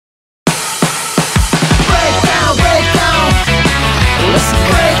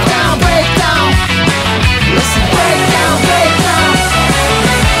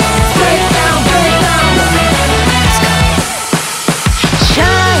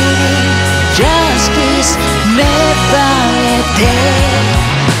Please 芽生えて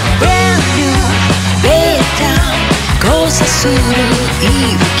Brand new ベータ交差する息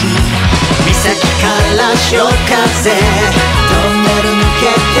岬から潮風トンネル抜け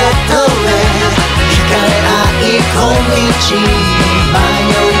て通れ惹かれ合い小道に迷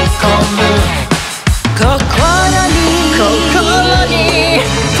い込む心に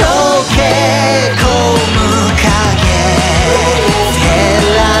溶け込む影照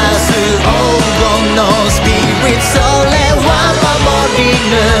らす黄金のスピリットそれは守り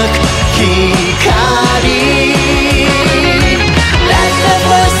抜く光 Let the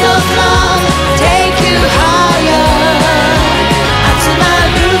voice of love take you higher 集ま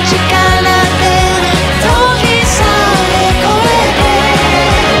る力で時さえ超えて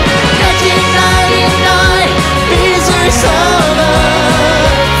1999 Is over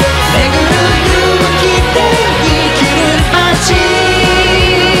巡る勇気で生きる街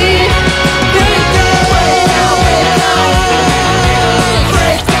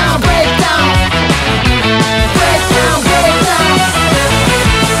Break down, break down Break down, break down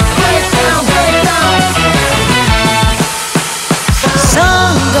Break down, break down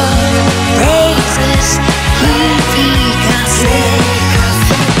Song of praises 響かせ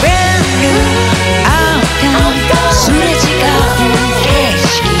Brand new outcome すれ違う景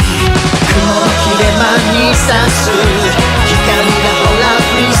色雲の切れ間に刺す光がほら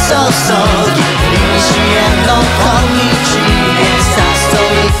降り注ぐ